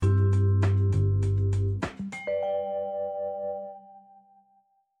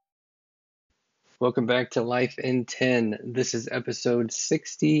Welcome back to Life in 10. This is episode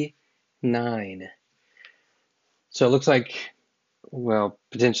 69. So it looks like,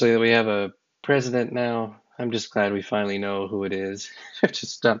 potentially we have a president now. I'm just glad we finally know who it is.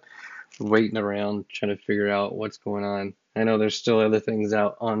 Just stop waiting around trying to figure out what's going on. I know there's still other things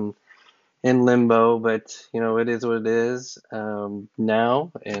out on in limbo, but it is what it is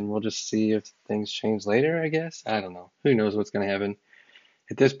now, and we'll just see if things change later, I guess. I don't know. Who knows what's going to happen?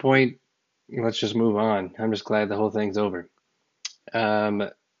 At this point, let's just move on. I'm just glad the whole thing's over. Um,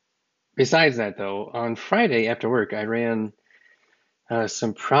 Besides that, though, on Friday after work, I ran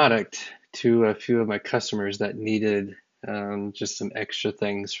some product to a few of my customers that needed just some extra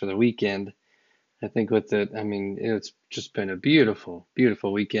things for the weekend. I think it's just been a beautiful,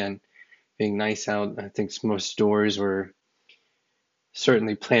 beautiful weekend, being nice out. I think most stores were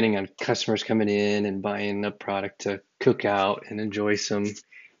certainly planning on customers coming in and buying a product to cook out and enjoy some,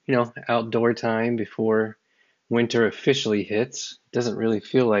 outdoor time before winter officially hits. It doesn't really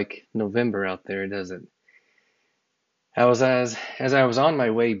feel like November out there, does it? As I was on my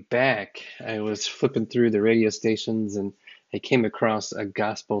way back, I was flipping through the radio stations and I came across a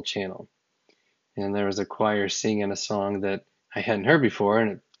gospel channel. And there was a choir singing a song that I hadn't heard before,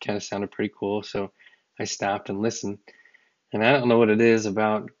 and it kind of sounded pretty cool. So I stopped and listened. And I don't know what it is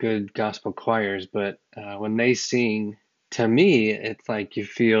about good gospel choirs, but when they sing, to me, it's like you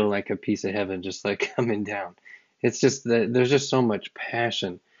feel like a piece of heaven just like coming down. It's just that there's just so much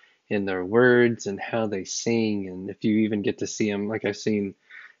passion in their words and how they sing. And if you even get to see them, like I've seen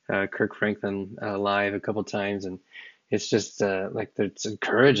Kirk Franklin live a couple times, and it's just like it's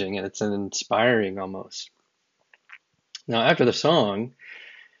encouraging and it's inspiring almost. Now, after the song,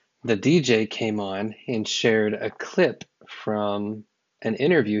 the DJ came on and shared a clip from an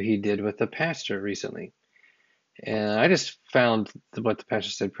interview he did with the pastor recently. And I just found what the pastor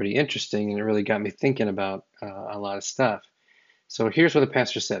said pretty interesting, and it really got me thinking about a lot of stuff. So here's what the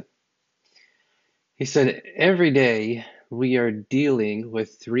pastor said. He said, every day we are dealing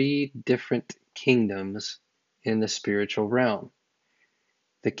with three different kingdoms in the spiritual realm: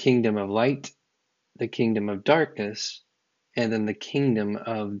 the kingdom of light, the kingdom of darkness, and then the kingdom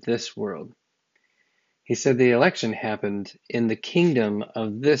of this world. He said the election happened in the kingdom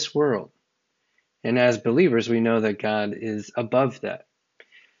of this world. And as believers, we know that God is above that.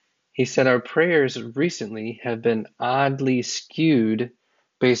 He said our prayers recently have been oddly skewed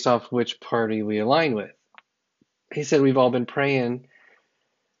based off which party we align with. He said we've all been praying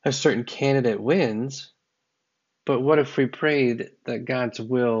a certain candidate wins, but what if we prayed that God's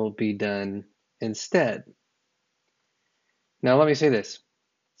will be done instead? Now, let me say this.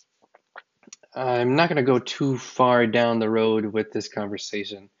 I'm not going to go too far down the road with this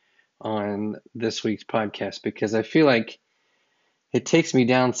conversation on this week's podcast because I feel like it takes me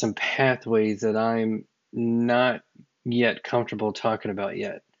down some pathways that I'm not yet comfortable talking about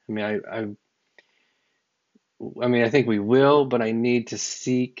yet. I think we will, but I need to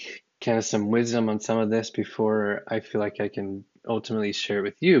seek kind of some wisdom on some of this before I feel like I can ultimately share it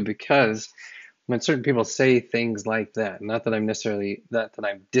with you, because when certain people say things like that, not that I'm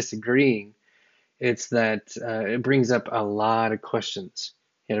disagreeing, it's that it brings up a lot of questions,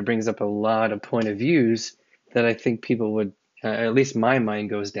 and it brings up a lot of point of views that I think people would, at least my mind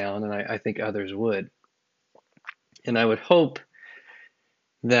goes down, and I think others would. And I would hope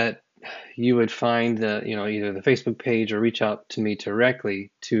that you would find either the Facebook page or reach out to me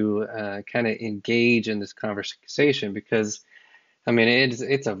directly to kind of engage in this conversation, because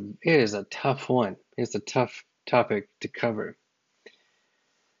it is a tough one. It's a tough topic to cover.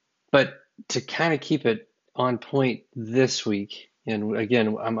 But to kind of keep it on point this week, and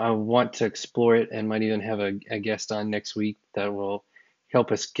again, I want to explore it and might even have a guest on next week that will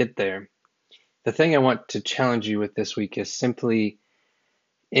help us get there. The thing I want to challenge you with this week is simply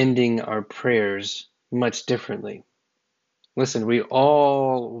ending our prayers much differently. Listen, we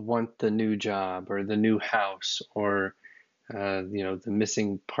all want the new job or the new house or the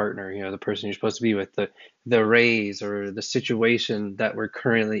missing partner, the person you're supposed to be with, the raise or the situation that we're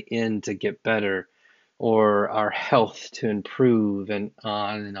currently in to get better, or our health to improve, and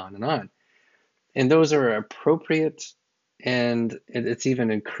on and on and on. And those are appropriate, and it's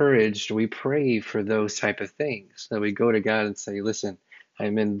even encouraged. We pray for those type of things, that we go to God and say, listen,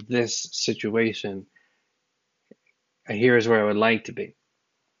 I'm in this situation. Here is where I would like to be.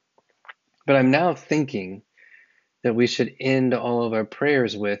 But I'm now thinking that we should end all of our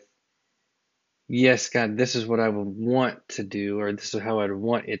prayers with, yes, God, this is what I would want to do, or this is how I'd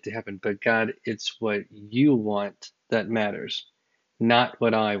want it to happen. But God, it's what you want that matters, not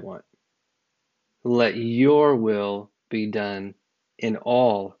what I want. Let your will be done in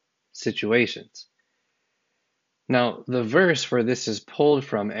all situations. Now, the verse where this is pulled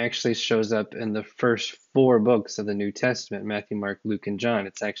from actually shows up in the first four books of the New Testament, Matthew, Mark, Luke, and John.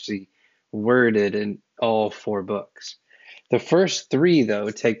 It's actually worded in all four books. The first three, though,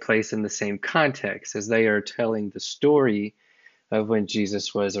 take place in the same context as they are telling the story of when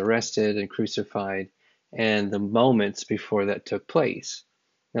Jesus was arrested and crucified and the moments before that took place.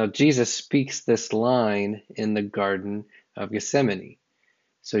 Now, Jesus speaks this line in the Garden of Gethsemane.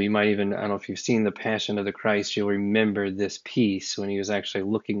 So you might even, I don't know if you've seen the Passion of the Christ, you'll remember this piece when he was actually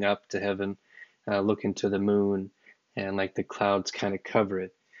looking up to heaven, looking to the moon, and like the clouds kind of cover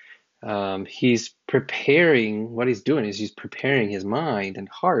it. He's preparing, what he's doing is he's preparing his mind and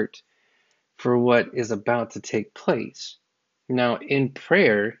heart for what is about to take place. Now, in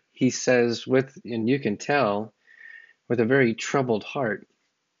prayer, he says, and you can tell, with a very troubled heart,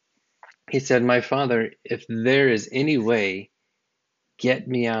 he said, "My Father, if there is any way, get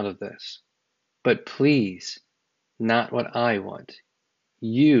me out of this. But please, not what I want.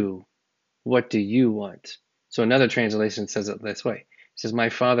 You, what do you want?" So another translation says it this way. It says, "My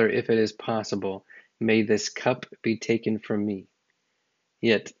Father, if it is possible, may this cup be taken from me.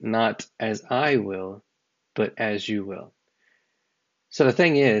 Yet not as I will, but as you will." So the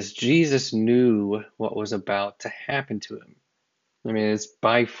thing is, Jesus knew what was about to happen to him. I mean, it's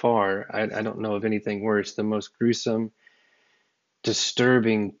by far, I don't know of anything worse, the most gruesome,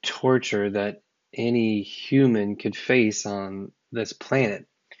 disturbing torture that any human could face on this planet.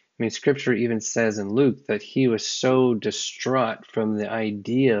 I mean, scripture even says in Luke that he was so distraught from the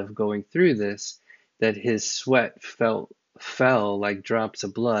idea of going through this that his sweat fell like drops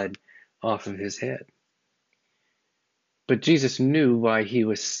of blood off of his head. But Jesus knew why he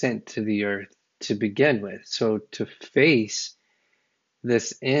was sent to the earth to begin with. So to face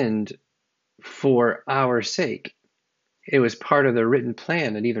this end for our sake, it was part of the written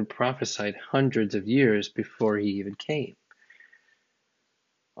plan that even prophesied hundreds of years before he even came.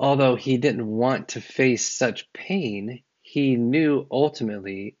 Although he didn't want to face such pain, he knew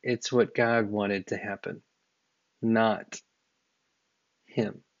ultimately it's what God wanted to happen, not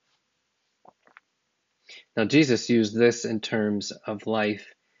him. Now, Jesus used this in terms of life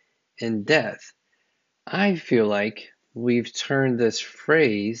and death. I feel like we've turned this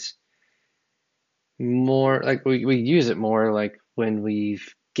phrase more like we use it more like when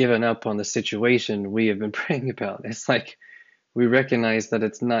we've given up on the situation we have been praying about. It's like we recognize that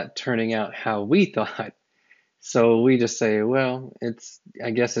it's not turning out how we thought. So we just say, well,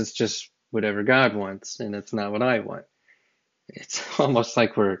 I guess it's just whatever God wants, and it's not what I want. It's almost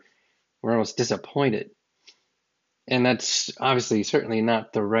like we're almost disappointed. And that's obviously certainly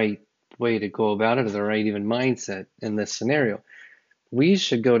not the right way to go about it or the right even mindset in this scenario. We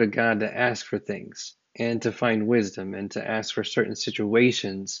should go to God to ask for things and to find wisdom and to ask for certain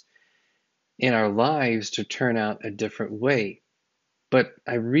situations in our lives to turn out a different way. But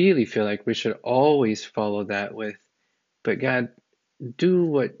I really feel like we should always follow that with, but God, do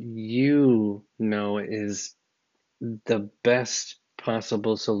what you know is the best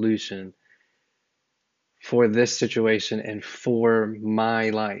possible solution for this situation and for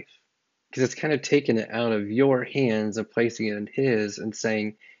my life. Because it's kind of taking it out of your hands and placing it in His and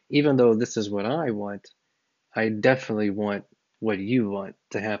saying, even though this is what I want, I definitely want what you want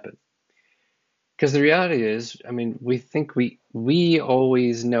to happen. Because the reality is, I mean, we think we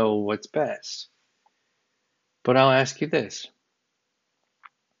always know what's best. But I'll ask you this.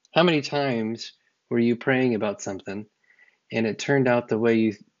 How many times were you praying about something and it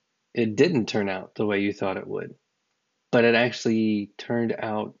didn't turn out the way you thought it would, but it actually turned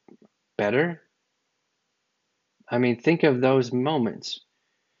out better? I mean, think of those moments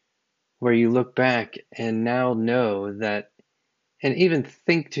where you look back and now know that, and even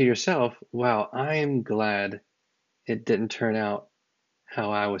think to yourself, wow, I'm glad it didn't turn out how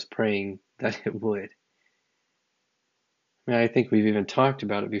I was praying that it would. I mean, I think we've even talked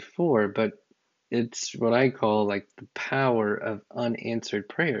about it before, but it's what I call like the power of unanswered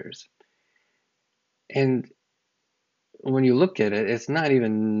prayers. And when you look at it, it's not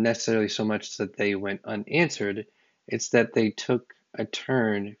even necessarily so much that they went unanswered, it's that they took a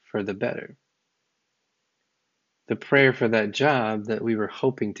turn for the better. The prayer for that job that we were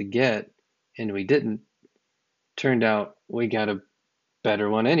hoping to get and we didn't, turned out we got a better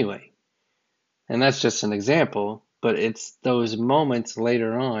one anyway. And that's just an example, but it's those moments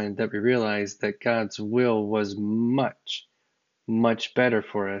later on that we realize that God's will was much, much better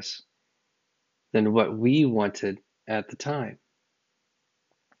for us than what we wanted at the time.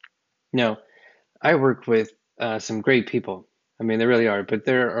 Now, I work with some great people. I mean, they really are, but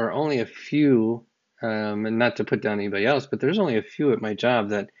there are only a few, and not to put down anybody else, but there's only a few at my job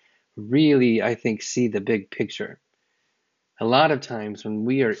that really, I think, see the big picture. A lot of times when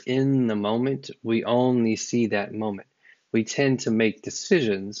we are in the moment, we only see that moment. We tend to make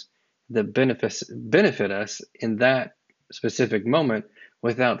decisions that benefit us in that specific moment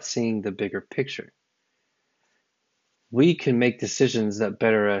without seeing the bigger picture. We can make decisions that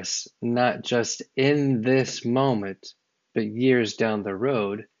better us not just in this moment, but years down the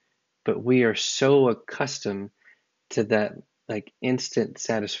road. But we are so accustomed to that like instant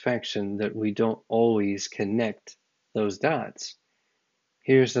satisfaction that we don't always connect those dots.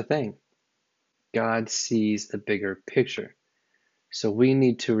 Here's the thing. God sees the bigger picture. So we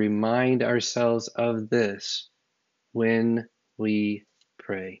need to remind ourselves of this when we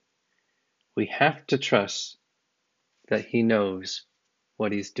pray. We have to trust that He knows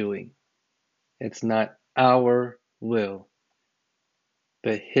what He's doing. It's not our will,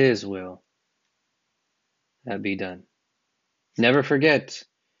 but His will that be done. Never forget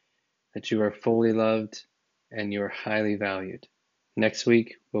that you are fully loved and you're highly valued. Next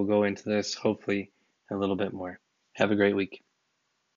week, we'll go into this hopefully a little bit more. Have a great week.